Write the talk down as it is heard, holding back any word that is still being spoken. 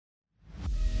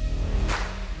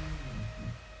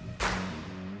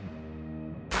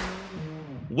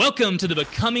Welcome to the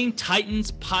Becoming Titans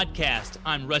podcast.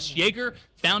 I'm Russ Yeager,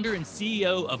 founder and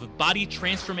CEO of Body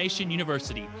Transformation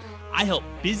University. I help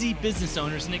busy business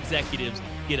owners and executives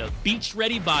get a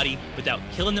beach-ready body without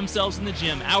killing themselves in the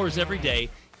gym hours every day,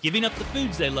 giving up the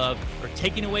foods they love, or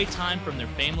taking away time from their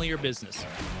family or business.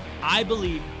 I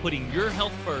believe putting your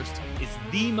health first is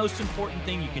the most important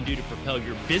thing you can do to propel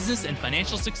your business and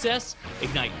financial success,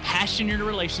 ignite passion in your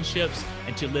relationships,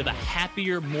 and to live a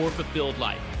happier, more fulfilled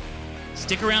life.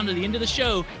 Stick around to the end of the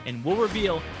show and we'll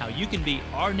reveal how you can be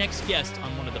our next guest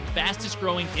on one of the fastest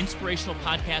growing inspirational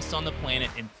podcasts on the planet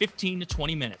in 15 to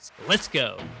 20 minutes. Let's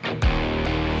go.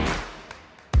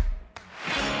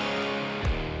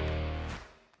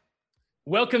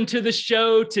 Welcome to the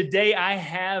show. Today I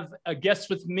have a guest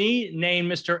with me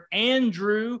named Mr.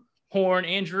 Andrew Horn.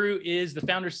 Andrew is the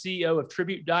founder CEO of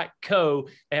Tribute.co.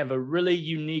 They have a really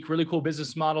unique, really cool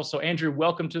business model. So Andrew,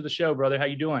 welcome to the show, brother. How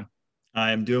you doing?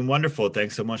 I'm doing wonderful.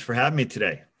 Thanks so much for having me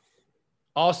today.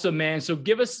 Awesome, man. So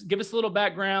give us a little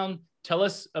background. Tell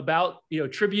us about,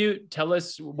 Tribute. Tell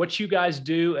us what you guys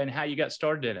do and how you got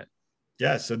started in it.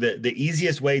 Yeah. So the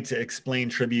easiest way to explain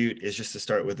Tribute is just to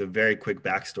start with a very quick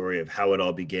backstory of how it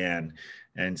all began.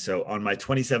 And so on my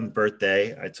 27th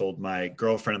birthday, I told my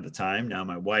girlfriend at the time, now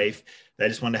my wife, that I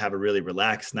just wanted to have a really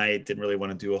relaxed night. Didn't really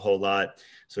want to do a whole lot.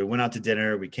 So we went out to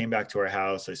dinner. We came back to our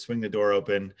house. I swing the door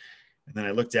open. And then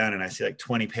I look down and I see like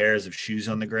 20 pairs of shoes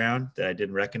on the ground that I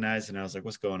didn't recognize. And I was like,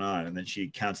 what's going on? And then she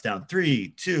counts down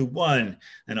 3, 2, 1.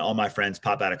 And all my friends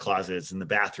pop out of closets in the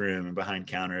bathroom and behind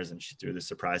counters. And she threw this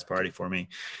surprise party for me.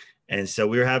 And so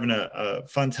we were having a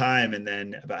fun time. And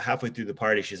then about halfway through the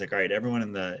party, she's like, all right, everyone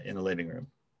in the living room.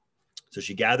 So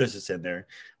she gathers us in there.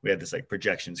 We had this like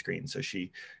projection screen. So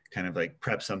she kind of like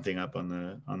preps something up on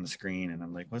the screen. And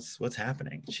I'm like, what's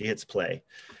happening? She hits play.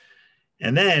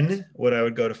 And then what I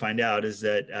would go to find out is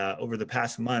that over the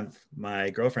past month, my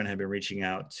girlfriend had been reaching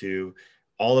out to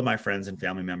all of my friends and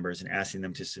family members and asking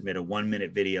them to submit a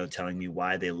 1-minute video telling me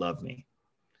why they love me.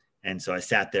 And so I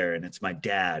sat there and it's my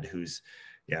dad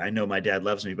I know my dad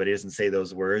loves me, but he doesn't say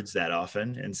those words that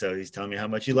often. And so he's telling me how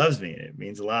much he loves me. It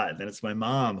means a lot. And then it's my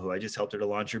mom, who I just helped her to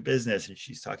launch her business. And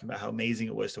she's talking about how amazing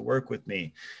it was to work with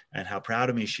me and how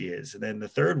proud of me she is. And then the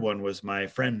third one was my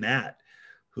friend, Matt,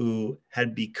 who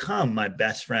had become my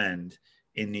best friend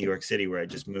in New York City, where I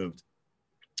just moved.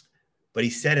 But he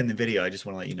said in the video, I just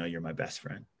want to let you know you're my best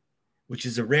friend, which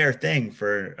is a rare thing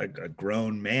for a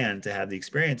grown man to have the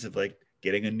experience of like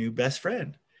getting a new best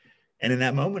friend. And in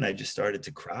that moment, I just started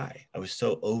to cry. I was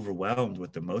so overwhelmed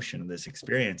with the emotion of this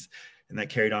experience. And that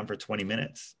carried on for 20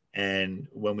 minutes. And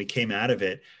when we came out of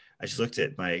it, I just looked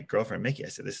at my girlfriend, Mickey. I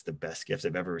said, this is the best gift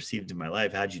I've ever received in my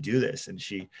life. How'd you do this? And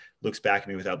she looks back at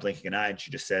me without blinking an eye. And she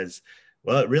just says,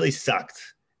 well, it really sucked.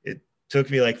 It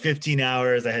took me like 15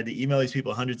 hours. I had to email these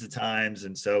people hundreds of times.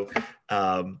 And so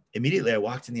immediately I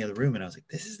walked in the other room and I was like,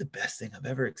 this is the best thing I've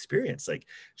ever experienced. Like,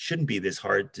 shouldn't be this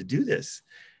hard to do this.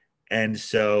 And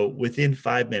so within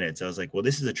 5 minutes, I was like, well,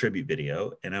 this is a tribute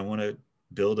video and I want to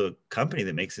build a company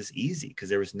that makes this easy, because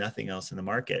there was nothing else in the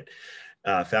market.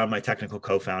 Found my technical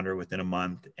co-founder within a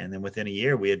month. And then within a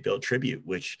year, we had built Tribute,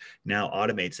 which now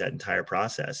automates that entire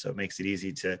process. So it makes it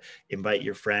easy to invite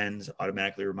your friends,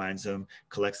 automatically reminds them,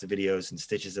 collects the videos and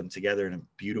stitches them together in a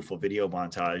beautiful video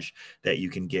montage that you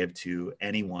can give to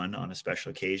anyone on a special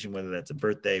occasion, whether that's a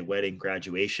birthday, wedding,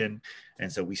 graduation.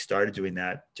 And so we started doing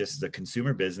that just as a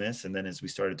consumer business. And then as we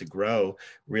started to grow,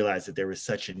 realized that there was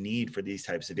such a need for these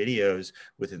types of videos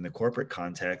within the corporate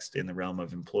context in the realm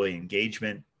of employee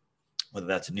engagement. Whether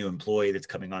that's a new employee that's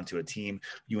coming onto a team,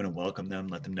 you want to welcome them,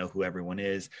 let them know who everyone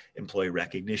is, employee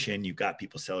recognition. You've got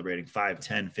people celebrating 5,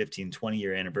 10, 15,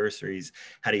 20-year anniversaries.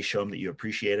 How do you show them that you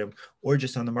appreciate them? Or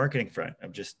just on the marketing front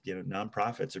of just,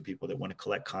 nonprofits or people that want to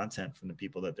collect content from the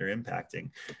people that they're impacting.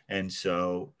 And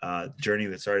so the journey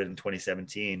that started in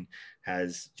 2017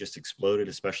 has just exploded,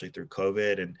 especially through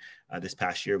COVID. And this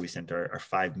past year, we sent our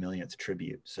 5 millionth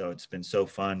tribute. So it's been so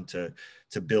fun to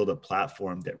build a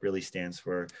platform that really stands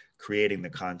for creating the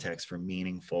context for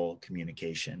meaningful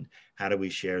communication. How do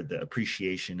we share the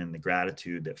appreciation and the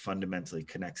gratitude that fundamentally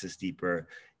connects us deeper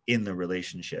in the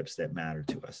relationships that matter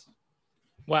to us?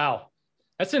 Wow.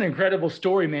 That's an incredible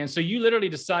story, man. So you literally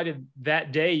decided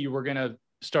that day you were going to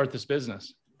start this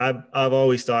business. I've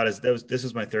always thought this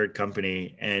was my third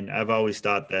company, and I've always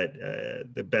thought that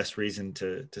the best reason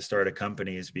to start a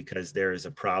company is because there is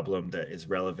a problem that is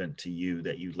relevant to you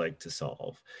that you'd like to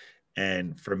solve.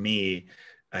 And for me,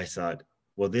 I thought,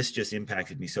 well, this just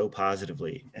impacted me so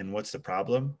positively. And what's the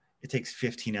problem? It takes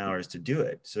 15 hours to do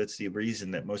it. So it's the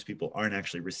reason that most people aren't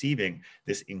actually receiving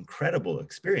this incredible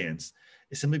experience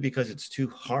is simply because it's too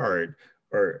hard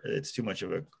or it's too much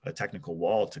of a technical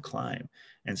wall to climb.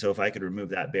 And so if I could remove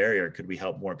that barrier, could we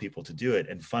help more people to do it?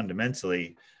 And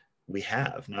fundamentally, we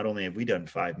have. Not only have we done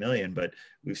 5 million, but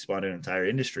we've spawned an entire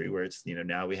industry where it's,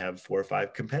 now we have 4 or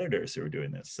 5 competitors who are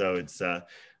doing this. So it's,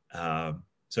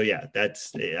 so yeah,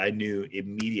 I knew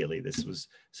immediately this was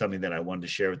something that I wanted to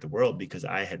share with the world because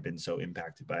I had been so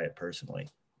impacted by it personally.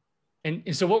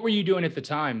 And so what were you doing at the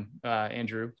time,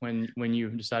 Andrew, when you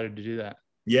decided to do that?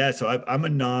 Yeah, so I'm a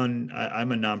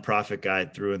nonprofit guy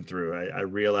through and through. I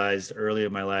realized early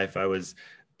in my life I was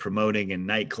promoting in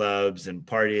nightclubs and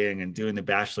partying and doing the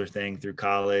bachelor thing through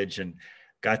college, and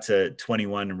got to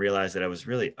 21 and realized that I was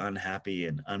really unhappy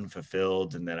and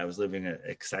unfulfilled, and that I was living an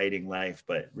exciting life,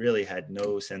 but really had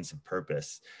no sense of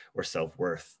purpose or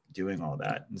self-worth doing all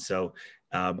that. And so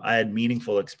I had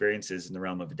meaningful experiences in the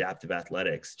realm of adaptive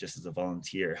athletics, just as a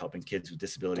volunteer, helping kids with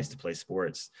disabilities to play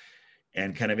sports.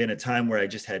 And kind of in a time where I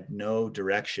just had no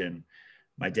direction,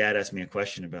 my dad asked me a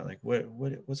question about like,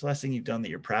 what's the last thing you've done that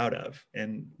you're proud of?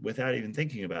 And without even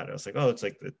thinking about it, I was like, oh, it's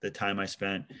like the time I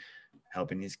spent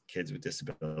helping these kids with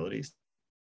disabilities.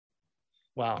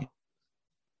 Wow.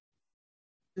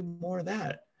 Do more of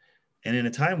that. And in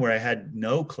a time where I had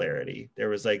no clarity, there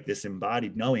was like this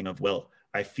embodied knowing of, well,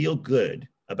 I feel good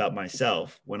about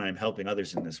myself when I'm helping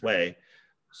others in this way.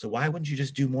 So why wouldn't you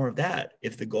just do more of that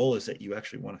if the goal is that you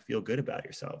actually want to feel good about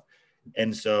yourself?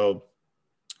 And so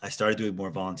I started doing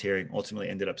more volunteering, ultimately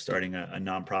ended up starting a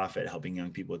nonprofit helping young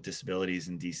people with disabilities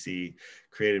in DC,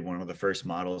 created one of the first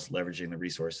models leveraging the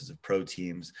resources of pro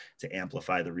teams to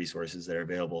amplify the resources that are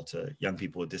available to young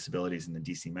people with disabilities in the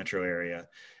DC metro area.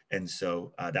 And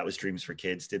so that was Dreams for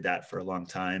Kids, did that for a long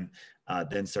time.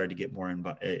 Then started to get more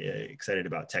excited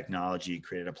about technology,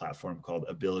 created a platform called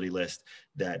Ability List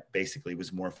that basically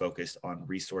was more focused on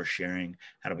resource sharing.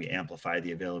 How do we amplify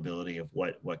the availability of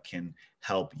what can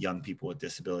help young people with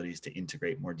disabilities to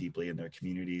integrate more deeply in their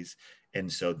communities?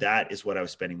 And so that is what I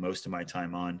was spending most of my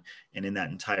time on. And in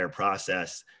that entire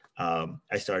process,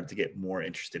 I started to get more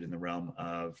interested in the realm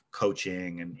of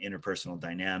coaching and interpersonal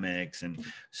dynamics. And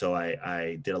so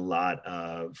I did a lot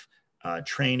of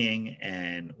training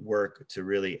and work to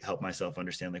really help myself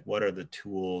understand like what are the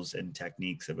tools and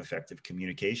techniques of effective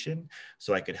communication,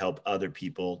 so I could help other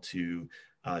people to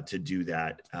do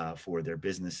that for their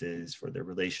businesses, for their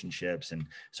relationships, and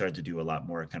started to do a lot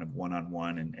more kind of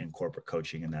one-on-one and corporate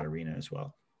coaching in that arena as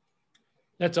well.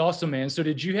 That's awesome, man. So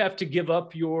did you have to give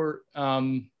up your,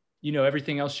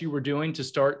 everything else you were doing to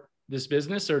start this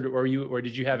business, or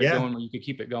did you have it going where you could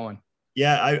keep it going?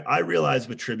 Yeah, I realized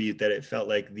with Tribute that it felt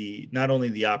like not only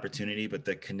the opportunity, but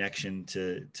the connection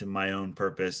to my own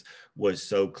purpose was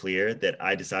so clear that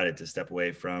I decided to step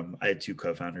away from. I had 2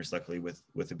 co-founders, luckily,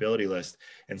 with Ability List,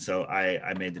 and so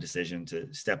I made the decision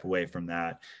to step away from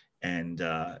that and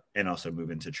also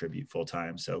move into Tribute full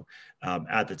time. So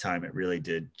at the time, it really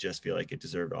did just feel like it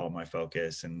deserved all my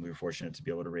focus, and we were fortunate to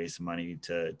be able to raise some money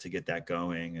to get that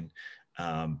going.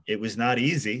 And it was not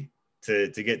easy to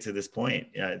get to this point.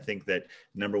 I think that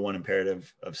number one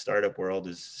imperative of startup world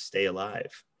is stay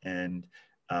alive. And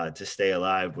to stay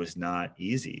alive was not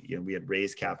easy. We had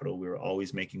raised capital. We were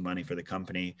always making money for the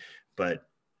company. But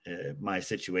my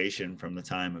situation from the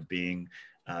time of being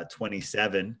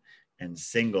 27 and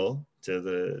single to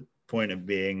the point of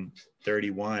being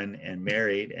 31 and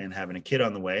married and having a kid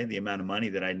on the way, the amount of money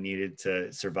that I needed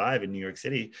to survive in New York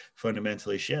City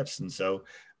fundamentally shifts. And so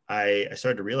I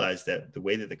started to realize that the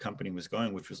way that the company was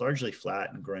going, which was largely flat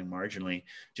and growing marginally,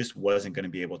 just wasn't going to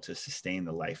be able to sustain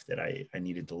the life that I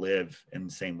needed to live. And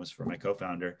the same was for my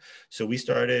co-founder. So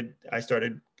I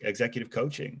started executive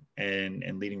coaching and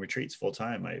leading retreats full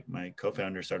time. My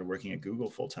co-founder started working at Google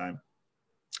full time.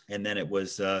 And then it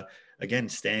was, again,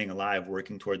 staying alive,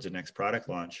 working towards the next product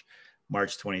launch.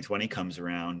 March 2020 comes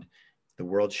around. The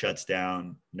world shuts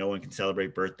down. No one can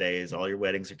celebrate birthdays. All your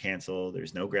weddings are canceled.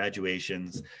 There's no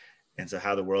graduations. And so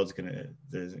how the world's going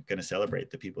to celebrate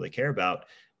the people they care about?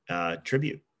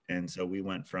 Tribute. And so we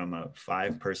went from a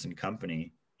 5-person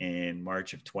company in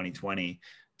March of 2020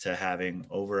 to having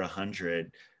over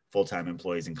 100 full-time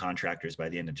employees and contractors by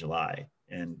the end of July.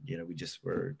 And, we just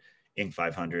were Inc.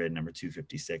 500, number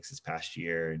 256 this past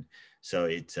year. And so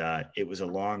it was a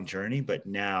long journey, but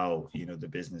now, the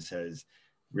business has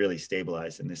really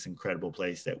stabilized in this incredible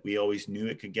place that we always knew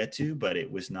it could get to, but it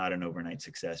was not an overnight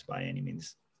success by any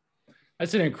means.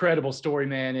 That's an incredible story,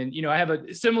 man. And, I have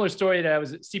a similar story that I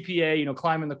was at CPA,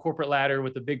 climbing the corporate ladder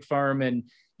with a big firm and,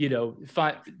 made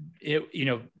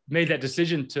that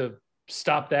decision to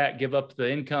stop that, give up the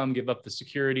income, give up the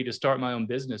security to start my own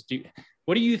business.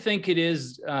 What do you think it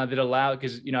is that allowed,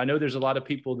 because, I know there's a lot of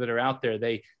people that are out there,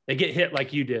 they get hit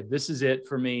like you did. This is it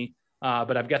for me.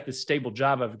 but I've got this stable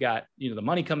job. I've got, the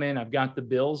money come in, I've got the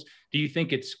bills. Do you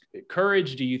think it's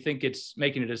courage? Do you think it's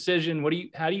making a decision?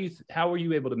 How are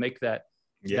you able to make that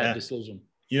decision?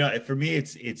 For me,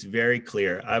 it's very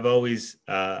clear. I've always,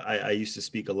 I used to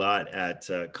speak a lot at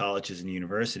colleges and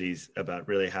universities about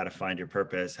really how to find your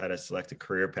purpose, how to select a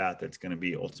career path that's going to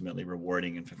be ultimately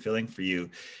rewarding and fulfilling for you.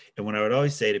 And what I would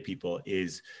always say to people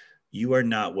is, you are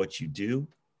not what you do.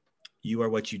 You are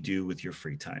what you do with your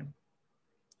free time.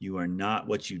 You are not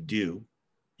what you do.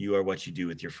 You are what you do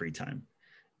with your free time.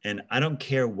 And I don't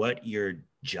care what your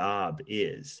job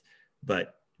is,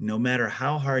 but no matter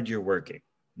how hard you're working,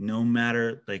 no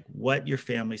matter like what your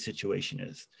family situation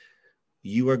is,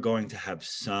 you are going to have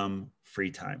some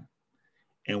free time.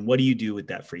 And what do you do with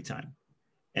that free time?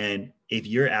 And if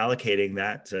you're allocating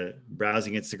that to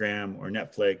browsing Instagram or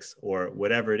Netflix or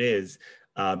whatever it is,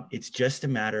 it's just a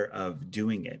matter of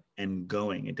doing it and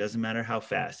going. It doesn't matter how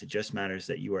fast. It just matters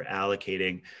that you are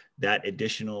allocating that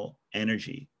additional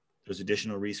energy, those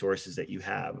additional resources that you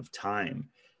have of time,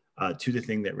 to the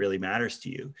thing that really matters to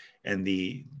you. And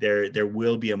there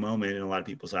will be a moment in a lot of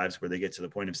people's lives where they get to the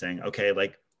point of saying, okay,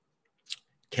 like,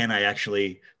 can I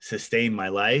actually sustain my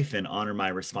life and honor my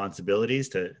responsibilities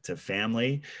to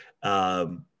family,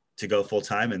 to go full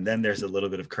time? And then there's a little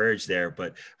bit of courage there.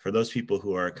 But for those people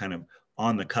who are kind of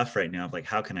on the cuff right now of like,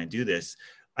 how can I do this?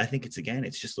 I think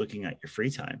it's just looking at your free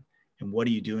time. And what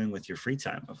are you doing with your free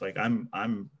time? Of like,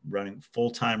 I'm running full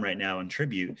time right now in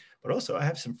Tribute, but also I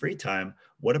have some free time.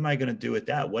 What am I going to do with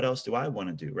that? What else do I want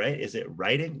to do? Right? Is it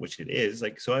writing? Which it is.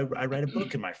 Like, so I write a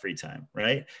book in my free time,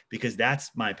 right? Because that's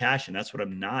my passion. That's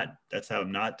how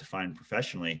I'm not defined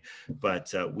professionally.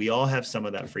 But we all have some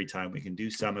of that free time. We can do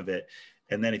some of it.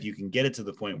 And then if you can get it to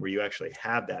the point where you actually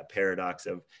have that paradox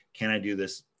of, can I do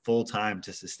this full time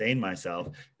to sustain myself,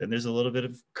 then there's a little bit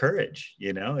of courage,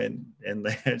 and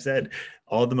like I said,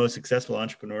 all the most successful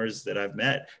entrepreneurs that I've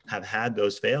met have had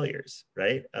those failures,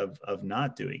 right? Of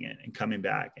not doing it and coming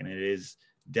back. And it is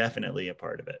definitely a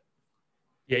part of it.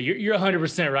 Yeah, you're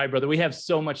 100% right, brother. We have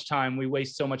so much time. We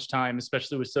waste so much time,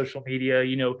 especially with social media.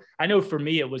 I know for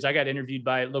me, I got interviewed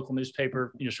by a local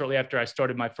newspaper, shortly after I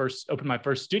opened my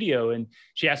first studio. And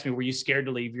she asked me, were you scared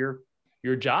to leave your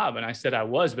job? And I said I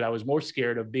was, but I was more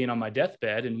scared of being on my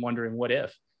deathbed and wondering what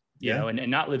if, and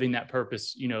not living that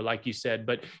purpose, like you said.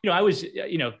 But, I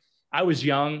was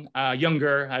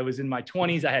younger. I was in my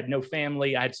 20s. I had no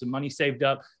family. I had some money saved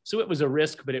up. So it was a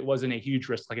risk, but it wasn't a huge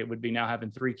risk like it would be now having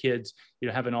 3 kids,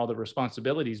 having all the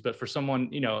responsibilities. But for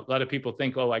someone, a lot of people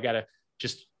think, oh, I got to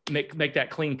just make that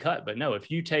clean cut. But no,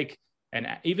 if you take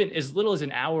even as little as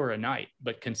an hour a night,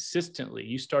 but consistently,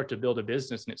 you start to build a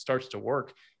business and it starts to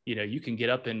work. You can get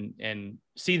up and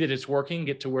see that it's working,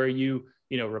 get to where you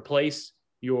replace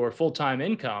your full-time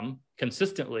income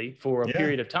consistently for a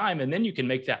period of time. And then you can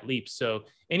make that leap. So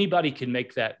anybody can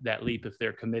make that leap if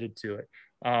they're committed to it.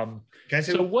 Can I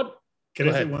say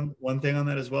one thing on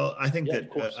that as well? I think that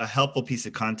a helpful piece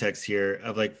of context here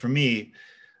of like, for me,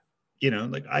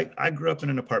 like I grew up in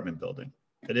an apartment building.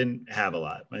 I didn't have a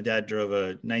lot. My dad drove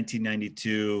a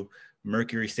 1992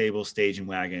 Mercury Sable station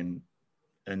wagon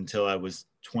until I was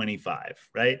 25,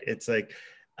 right? It's like,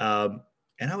 and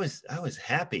I was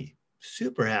happy,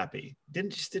 super happy.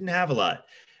 Didn't have a lot.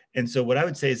 And so what I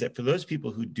would say is that for those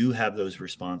people who do have those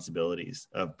responsibilities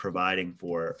of providing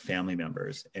for family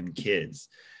members and kids,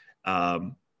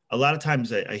 a lot of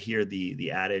times I hear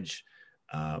the adage,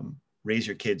 raise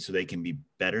your kids so they can be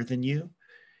better than you.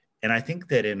 And I think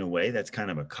that in a way that's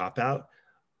kind of a cop-out.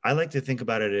 I like to think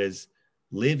about it as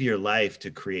live your life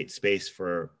to create space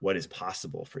for what is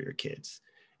possible for your kids.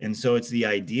 And so it's the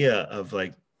idea of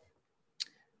like,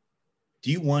 do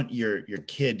you want your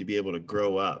kid to be able to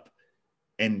grow up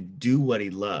and do what he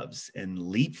loves and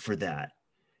leap for that?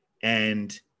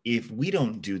 And if we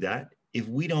don't do that, if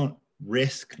we don't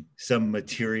risk some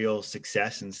material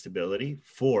success and stability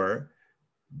for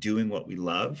doing what we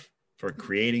love, for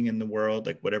creating in the world,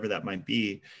 like whatever that might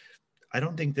be, I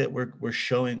don't think that we're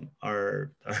showing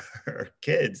our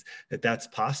kids that that's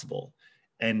possible.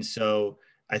 And so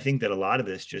I think that a lot of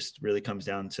this just really comes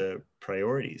down to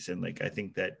priorities. And like, I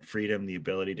think that freedom, the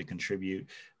ability to contribute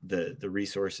the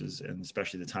resources, and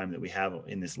especially the time that we have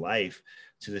in this life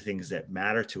to the things that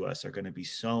matter to us, are going to be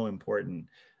so important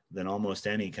than almost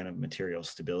any kind of material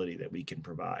stability that we can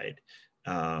provide.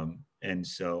 And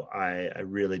so I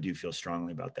really do feel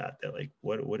strongly about that like,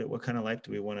 what kind of life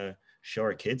do we want to show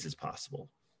our kids is possible?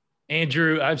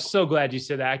 Andrew, I'm so glad you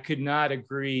said that. I could not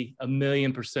agree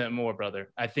 1,000,000% more, brother.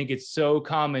 I think it's so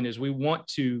common as we want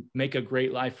to make a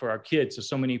great life for our kids.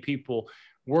 So many people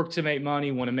work to make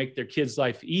money, want to make their kids'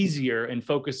 life easier and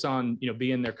focus on,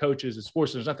 being their coaches in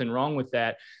sports. There's nothing wrong with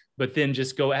that. but then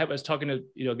just go. I was talking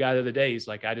to, a guy the other day. He's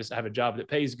like, I have a job that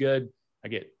pays good. I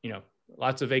get,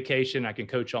 lots of vacation. I can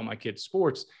coach all my kids'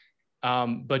 sports.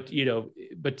 But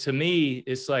to me,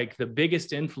 it's like the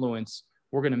biggest influence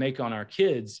we're going to make on our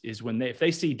kids is when if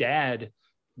they see dad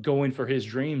going for his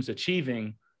dreams,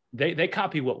 achieving, they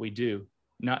copy what we do,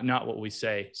 not what we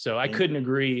say. So I couldn't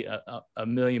agree a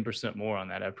 1,000,000% more on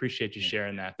that. I appreciate you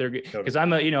sharing that. Because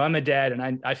I'm a dad,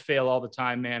 and I fail all the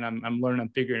time, man. I'm learning, I'm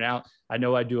figuring out. I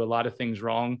know I do a lot of things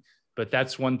wrong, but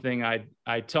that's one thing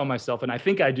I tell myself, and I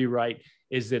think I do right,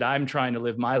 is that I'm trying to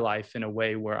live my life in a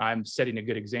way where I'm setting a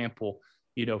good example,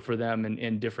 for them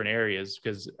in different areas,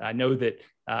 because I know that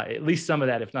at least some of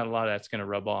that, if not a lot of that's going to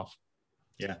rub off.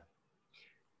 Yeah.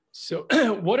 So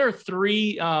what are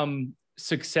 3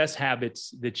 success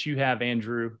habits that you have,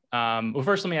 Andrew? Well,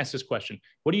 first, let me ask this question.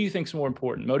 What do you think is more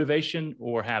important, motivation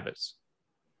or habits?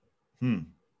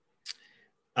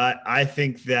 I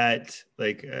think that,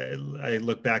 I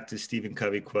look back to Stephen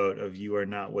Covey quote of, "You are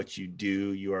not what you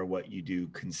do, you are what you do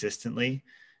consistently."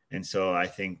 And so I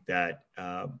think that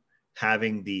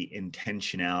having the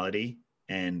intentionality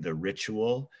and the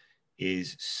ritual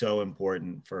is so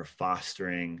important for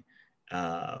fostering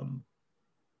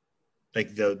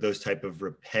those type of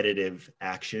repetitive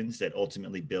actions that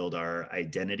ultimately build our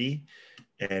identity.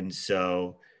 And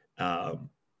so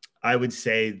I would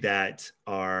say that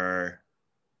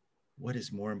what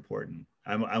is more important?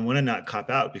 I want to not cop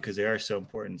out because they are so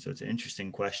important. So it's an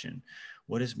interesting question.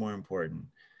 What is more important?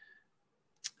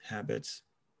 Habits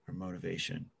or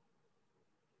motivation?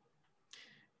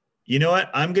 You know what?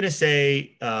 I'm going to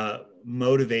say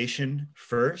motivation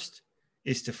first,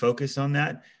 is to focus on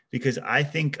that, because I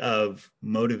think of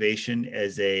motivation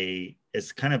as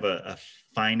kind of a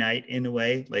finite, in a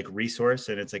way, like resource,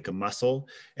 and it's like a muscle.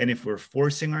 And if we're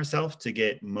forcing ourselves to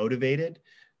get motivated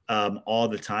all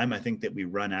the time, I think that we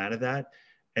run out of that.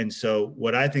 And so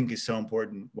what I think is so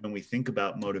important when we think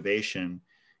about motivation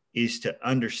is to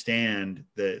understand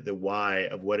the why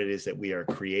of what it is that we are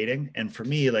creating. And for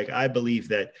me, I believe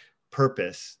that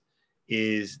purpose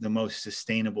is the most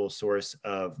sustainable source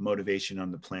of motivation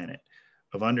on the planet,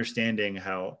 of understanding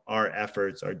how our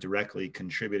efforts are directly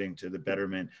contributing to the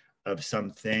betterment of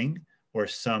something or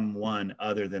someone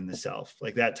other than the self.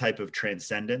 Like that type of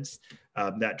transcendence,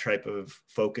 that type of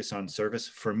focus on service,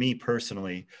 for me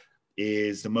personally,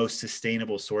 is the most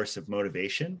sustainable source of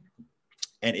motivation.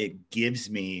 And it gives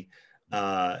me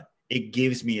a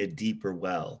deeper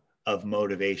well of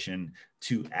motivation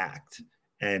to act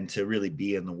and to really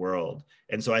be in the world.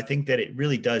 And so I think that it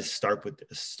really does start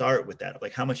with that.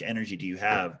 Like, how much energy do you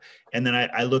have? And then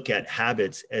I look at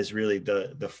habits as really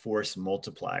the force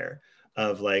multiplier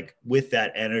of, like, with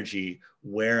that energy,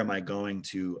 where am I going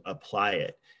to apply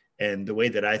it? And the way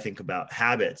that I think about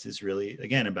habits is really,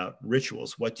 again, about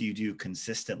rituals. What do you do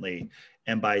consistently?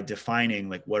 And by defining,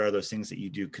 like, what are those things that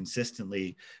you do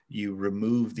consistently, you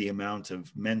remove the amount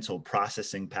of mental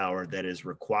processing power that is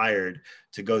required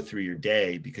to go through your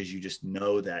day, because you just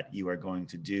know that you are going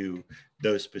to do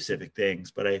those specific things.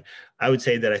 But I would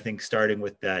say that I think starting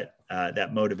with that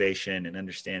motivation and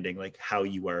understanding, like, how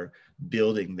you are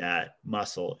building that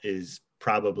muscle is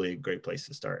probably a great place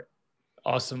to start.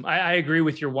 Awesome. I agree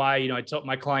with your why. I tell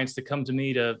my clients to come to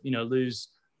me to, lose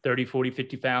 30, 40,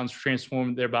 50 pounds,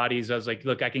 transform their bodies. I was like,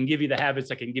 look, I can give you the habits.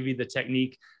 I can give you the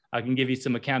technique. I can give you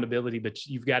some accountability, but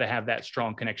you've got to have that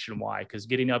strong connection. Why? Because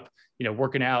getting up,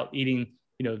 working out, eating,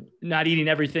 not eating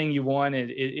everything you want,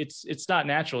 it's not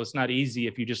natural. It's not easy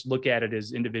if you just look at it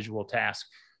as individual tasks.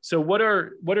 So what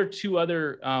are 2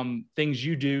 other things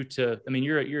you do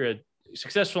you're a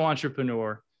successful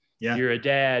entrepreneur. Yeah. You're a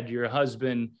dad, you're a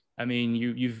husband.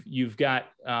 You've got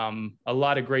a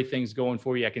lot of great things going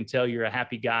for you. I can tell you're a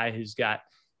happy guy who's got,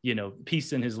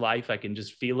 peace in his life. I can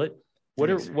just feel it. What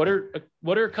are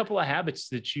a couple of habits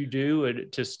that you do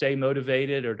to stay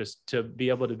motivated, or to be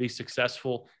able to be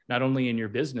successful, not only in your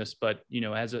business, but,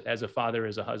 as a father,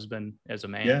 as a husband, as a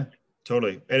man? Yeah,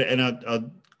 totally. And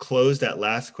I'll close that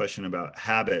last question about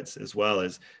habits as well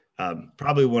as,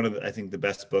 probably one of I think the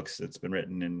best books that's been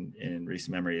written in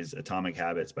recent memory is Atomic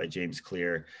Habits by James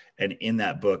Clear. And in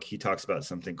that book, he talks about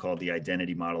something called the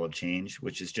identity model of change,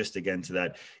 which is just, again, to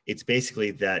that. It's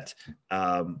basically that,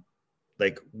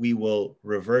 we will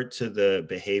revert to the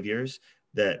behaviors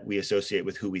that we associate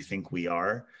with who we think we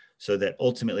are. so that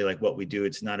ultimately, like what we do,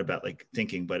 it's not about like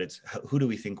thinking, but it's who do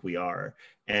we think we are?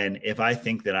 And if I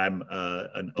think that I'm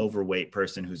an overweight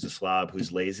person who's a slob,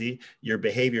 who's lazy, your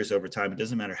behaviors over time, it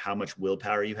doesn't matter how much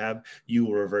willpower you have, you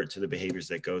will revert to the behaviors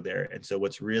that go there. And so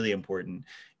what's really important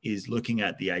is looking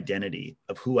at the identity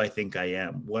of who I think I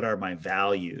am. What are my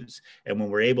values? And when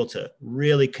we're able to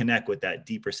really connect with that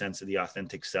deeper sense of the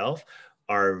authentic self,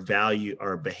 our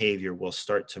behavior will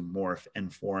start to morph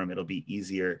and form. It'll be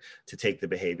easier to take the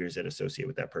behaviors that associate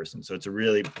with that person. So it's a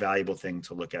really valuable thing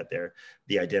to look at there,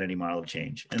 the identity model of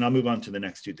change. And I'll move on to the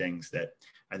next two things that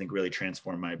I think really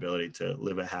transform my ability to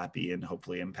live a happy and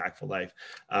hopefully impactful life.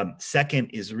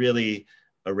 Second is really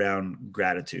around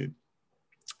gratitude.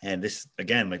 And this,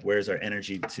 again, like where's our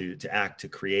energy to act, to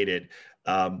create it?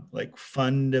 Like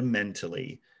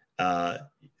fundamentally,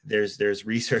 there's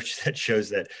research that shows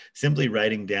that simply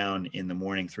writing down in the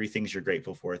morning 3 things you're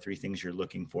grateful for, 3 things you're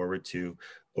looking forward to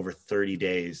over 30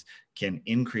 days can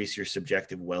increase your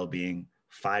subjective well-being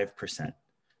 5%.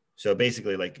 So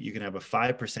basically, like you can have a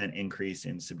 5% increase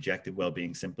in subjective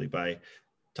well-being simply by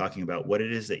talking about what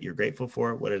it is that you're grateful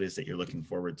for, what it is that you're looking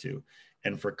forward to.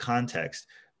 And for context,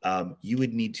 you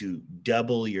would need to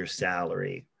double your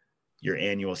salary, your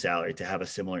annual salary, to have a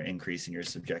similar increase in your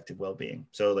subjective well-being.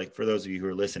 So like for those of you who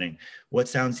are listening, what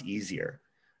sounds easier?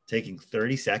 Taking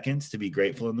 30 seconds to be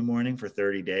grateful in the morning for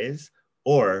 30 days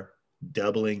or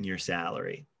doubling your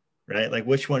salary, right? Like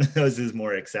which one of those is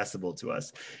more accessible to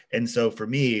us? And so for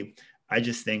me, I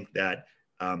just think that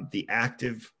the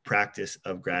active practice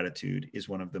of gratitude is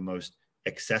one of the most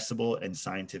accessible and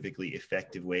scientifically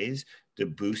effective ways to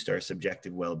boost our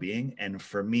subjective well-being. And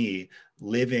for me,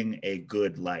 living a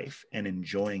good life and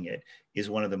enjoying it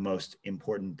is one of the most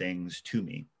important things to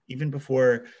me, even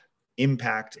before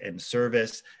impact and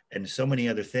service and so many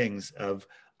other things of,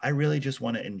 I really just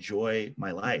want to enjoy my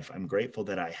life. I'm grateful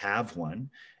that I have one.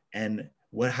 And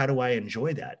how do I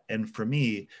enjoy that? And for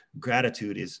me,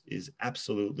 gratitude is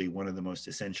absolutely one of the most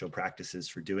essential practices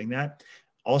for doing that.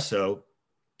 Also,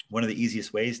 one of the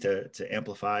easiest ways to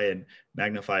amplify and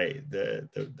magnify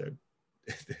the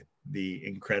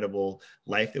incredible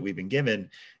life that we've been given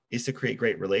is to create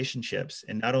great relationships.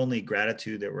 And not only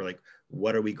gratitude that we're like,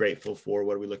 what are we grateful for?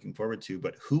 What are we looking forward to?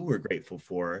 But who we're grateful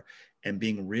for, and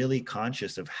being really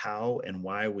conscious of how and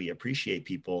why we appreciate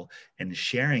people and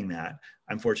sharing that.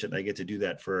 I'm fortunate that I get to do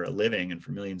that for a living and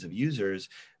for millions of users,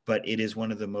 but it is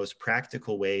one of the most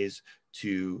practical ways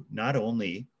to not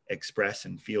only express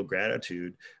and feel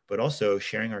gratitude, but also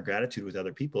sharing our gratitude with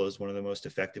other people is one of the most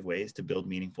effective ways to build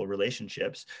meaningful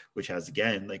relationships, which has,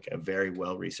 again, like a very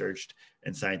well-researched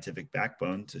and scientific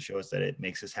backbone to show us that it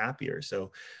makes us happier.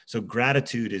 So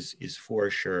gratitude is for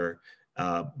sure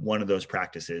one of those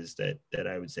practices that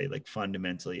I would say like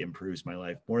fundamentally improves my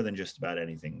life more than just about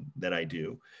anything that I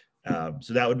do.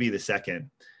 So that would be the second.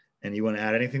 And you want to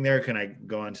add anything there? Or can I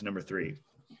go on to number 3?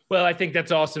 Well, I think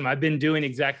that's awesome. I've been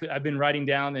writing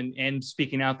down and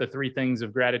speaking out the 3 things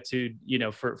of gratitude,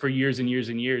 for years and years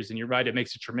and years. And you're right, it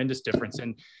makes a tremendous difference.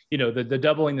 And, the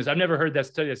doubling this, I've never heard that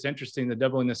study. That's interesting. The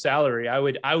doubling the salary. I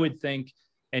would think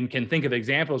and can think of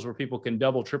examples where people can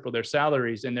double, triple their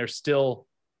salaries and they're still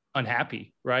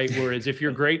unhappy, right? Whereas if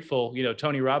you're grateful,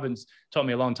 Tony Robbins taught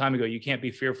me a long time ago, you can't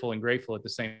be fearful and grateful at the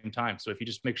same time. So if you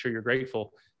just make sure you're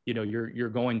grateful, you're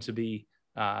going to be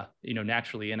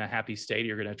naturally in a happy state.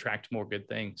 You're going to attract more good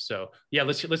things. So yeah,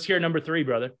 let's hear number 3,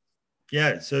 brother.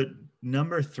 Yeah. So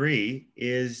number 3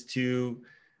 is to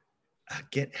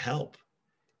get help.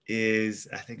 I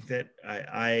think that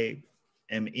I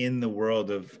am in the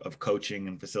world of coaching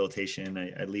and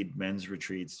facilitation. I lead men's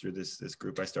retreats through this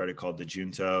group I started called the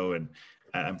Junto. And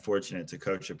I'm fortunate to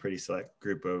coach a pretty select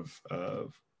group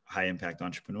of high impact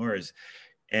entrepreneurs.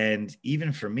 And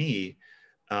even for me,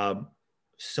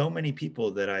 so many people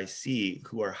that I see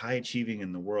who are high achieving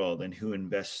in the world and who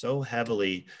invest so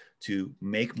heavily to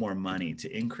make more money,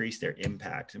 to increase their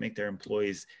impact, to make their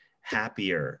employees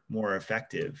happier, more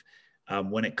effective.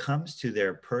 When it comes to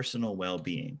their personal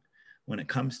well-being, when it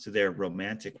comes to their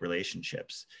romantic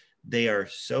relationships, they are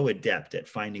so adept at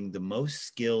finding the most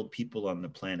skilled people on the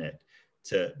planet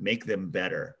to make them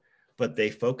better, but they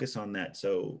focus on that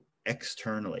so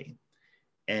externally.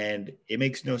 And it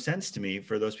makes no sense to me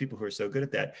for those people who are so good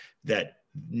at that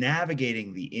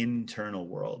navigating the internal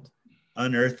world,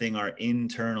 unearthing our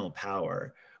internal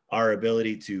power, our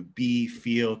ability to be,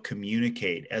 feel,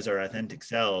 communicate as our authentic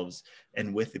selves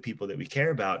and with the people that we care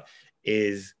about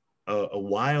is a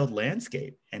wild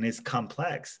landscape, and it's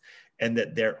complex. And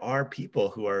that there are people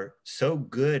who are so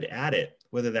good at it,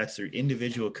 whether that's through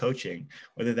individual coaching,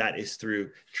 whether that is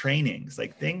through trainings,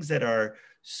 like things that are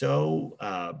so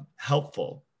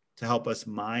helpful to help us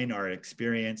mine our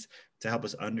experience, to help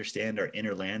us understand our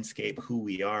inner landscape, who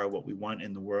we are, what we want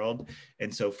in the world.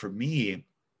 And so for me,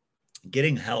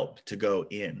 getting help to go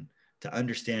in, to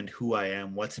understand who I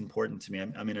am, what's important to me.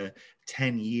 I'm in a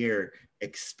 10-year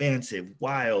expansive,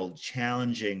 wild,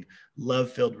 challenging,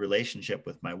 love-filled relationship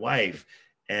with my wife.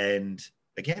 And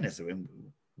again,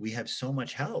 we have so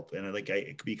much help, and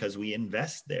because we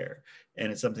invest there,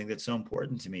 and it's something that's so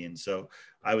important to me. And so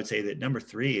I would say that number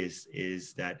 3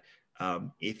 is that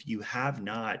if you have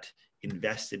not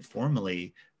invested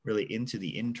formally really into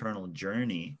the internal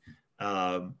journey,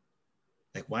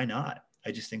 why not?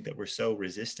 I just think that we're so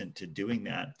resistant to doing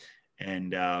that.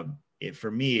 And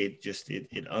for me,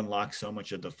 it unlocks so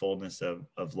much of the fullness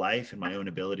of life and my own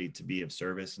ability to be of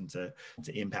service and to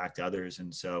impact others.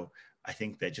 And so I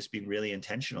think that just being really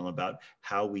intentional about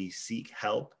how we seek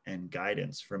help and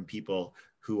guidance from people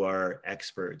who are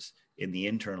experts in the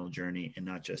internal journey and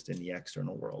not just in the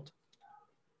external world.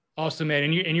 Awesome, man.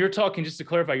 And you're talking, just to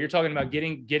clarify, you're talking about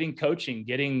getting coaching,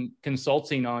 getting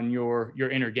consulting on your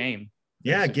inner game.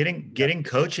 Yeah, getting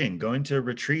coaching, going to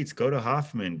retreats, go to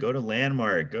Hoffman, go to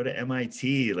Landmark, go to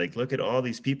MIT, look at all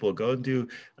these people, go and do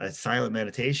a silent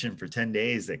meditation for 10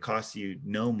 days that costs you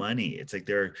no money. It's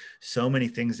there are so many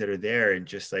things that are there. And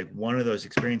just one of those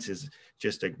experiences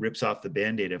just rips off the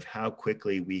Band-Aid of how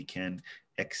quickly we can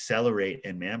accelerate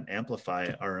and amplify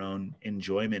our own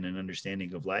enjoyment and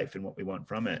understanding of life and what we want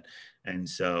from it. And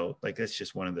so that's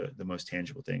just one of the most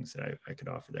tangible things that I could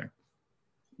offer there.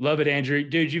 Love it, Andrew.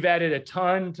 Dude, you've added a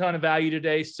ton of value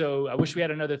today. So I wish we had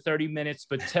another 30 minutes,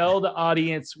 but tell the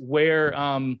audience where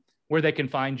they can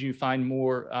find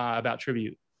more about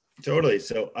Tribute. Totally.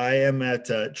 So I am at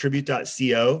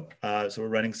tribute.co. So we're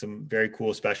running some very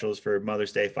cool specials for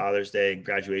Mother's Day, Father's Day, and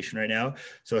graduation right now.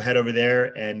 So head over there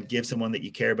and give someone that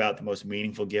you care about the most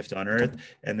meaningful gift on earth.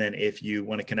 And then if you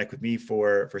want to connect with me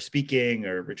for speaking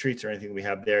or retreats or anything we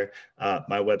have there,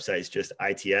 my website is just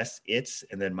it's,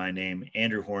 and then my name,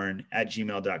 Andrew Horn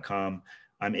 @gmail.com.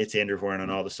 I'm It's Andrew Horn on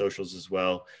all the socials as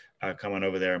well. Come on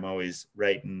over there. I'm always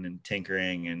writing and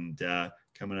tinkering and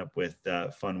coming up with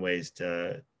fun ways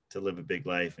to live a big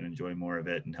life and enjoy more of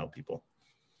it and help people.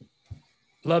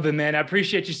 Love it, man. I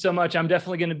appreciate you so much. I'm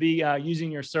definitely going to be using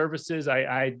your services.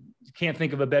 I can't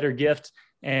think of a better gift,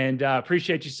 and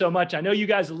appreciate you so much. I know you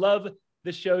guys love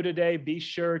the show today. Be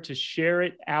sure to share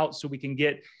it out so we can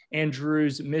get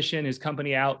Andrew's mission, his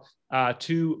company, out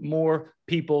to more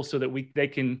people so that they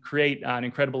can create an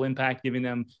incredible impact, giving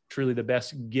them truly the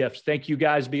best gift. Thank you,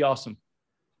 guys. Be awesome.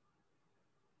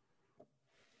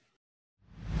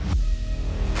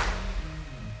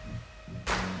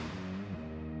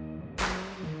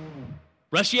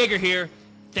 Russ Yeager here.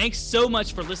 Thanks so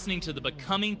much for listening to the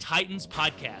Becoming Titans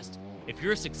podcast. If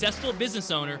you're a successful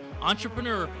business owner,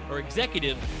 entrepreneur, or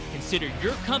executive, consider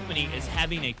your company as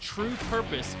having a true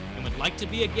purpose and would like to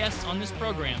be a guest on this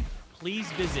program,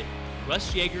 please visit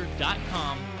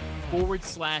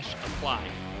russyeager.com/apply.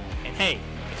 And hey,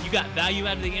 if you got value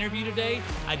out of the interview today,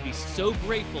 I'd be so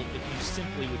grateful if you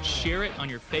simply would share it on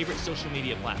your favorite social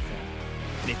media platform.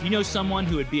 And if you know someone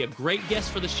who would be a great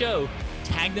guest for the show,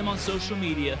 tag them on social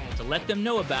media to let them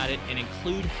know about it and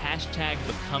include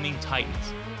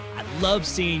 #BecomingTitans. I love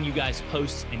seeing you guys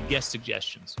post and guest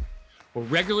suggestions. We're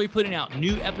regularly putting out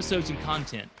new episodes and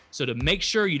content, so to make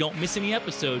sure you don't miss any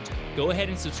episodes, go ahead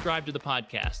and subscribe to the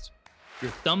podcast. Your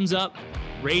thumbs up,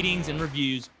 ratings, and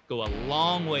reviews go a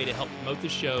long way to help promote the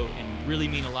show and really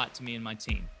mean a lot to me and my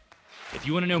team. If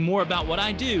you want to know more about what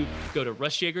I do, go to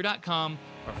russyeager.com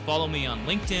or follow me on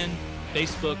LinkedIn,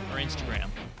 Facebook, or Instagram,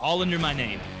 all under my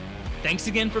name. Thanks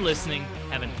again for listening.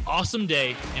 Have an awesome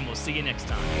day, and we'll see you next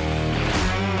time.